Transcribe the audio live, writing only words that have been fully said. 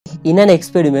In an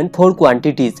experiment, 4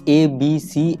 quantities A, B,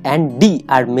 C and D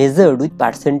are measured with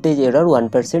percentage error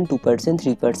 1%, 2%,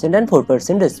 3% and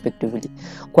 4% respectively.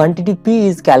 Quantity P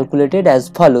is calculated as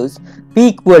follows: P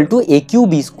equal to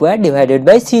AQB square divided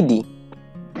by CD.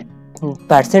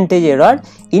 Percentage error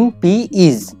in P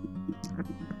is,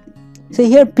 so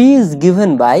here P is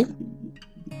given by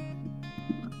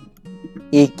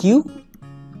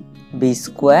AQB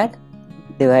square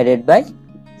divided by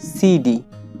CD.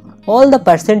 All the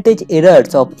percentage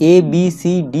errors of A, B,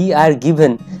 C, D are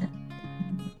given.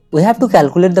 We have to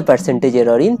calculate the percentage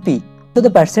error in P. So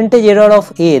the percentage error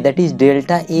of A, that is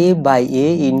delta A by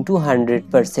A into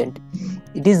 100%,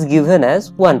 it is given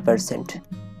as 1%.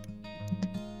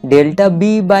 Delta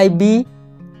B by B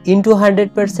into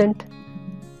 100%,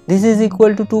 this is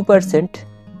equal to 2%.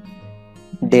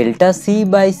 Delta C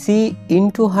by C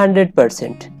into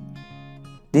 100%,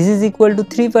 this is equal to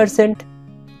 3%.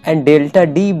 And delta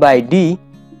D by D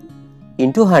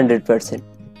into 100%,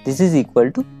 this is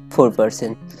equal to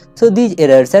 4%. So these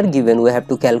errors are given. We have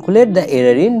to calculate the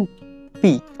error in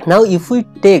P. Now if we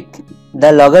take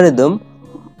the logarithm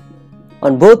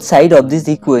on both sides of this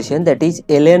equation, that is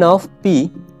ln of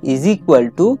P is equal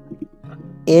to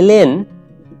ln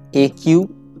AQ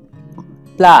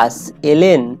plus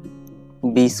ln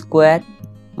B square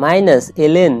minus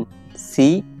ln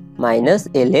C minus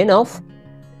ln of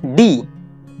D.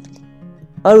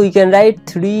 Or we can write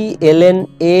 3 ln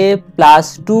A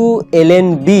plus 2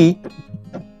 ln B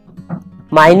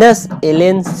minus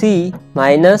ln C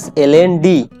minus ln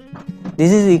D.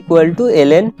 This is equal to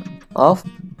ln of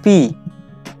P.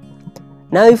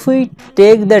 Now if we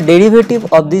take the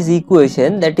derivative of this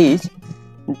equation, that is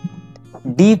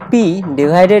dP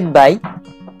divided by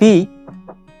P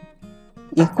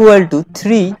equal to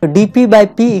 3, so dP by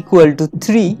P equal to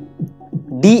 3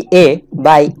 dA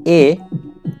by A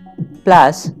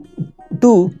plus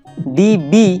 2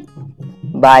 dB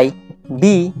by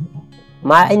B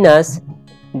minus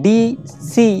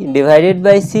dC divided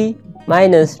by C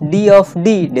minus d of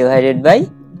D divided by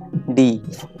D.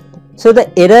 So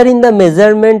the error in the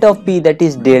measurement of P, that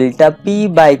is delta P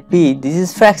by P, this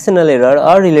is fractional error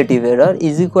or relative error,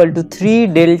 is equal to 3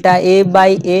 delta A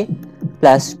by A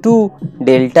plus 2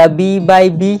 delta B by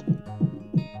B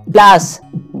plus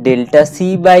delta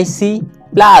C by C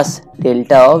plus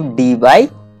delta of D by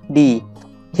D.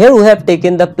 Here we have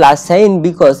taken the plus sign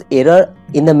because error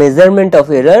in the measurement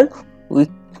of error,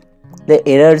 the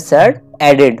errors are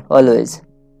added always.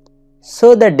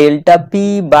 So the delta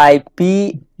P by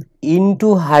P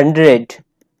into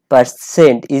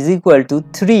 100% is equal to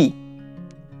 3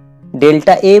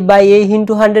 delta A by A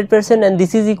into 100%, and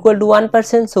this is equal to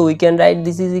 1%. So we can write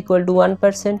this is equal to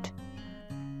 1%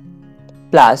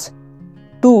 plus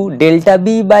 2 delta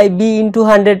B by B into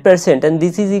 100%, and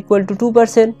this is equal to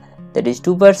 2%, that is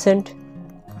 2%,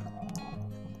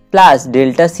 plus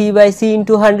delta C by C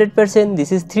into 100%,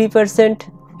 this is 3%,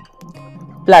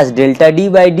 plus delta D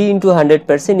by D into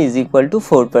 100% is equal to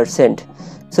 4%.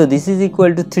 So this is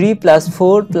equal to 3 plus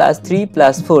 4 plus 3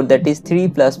 plus 4, that is 3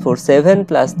 plus 4 7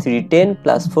 plus 3 10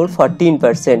 plus 4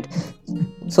 14%.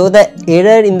 So the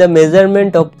error in the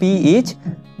measurement of P is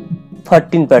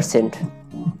 14%.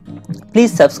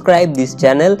 Please subscribe this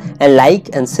channel and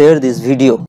like and share this video.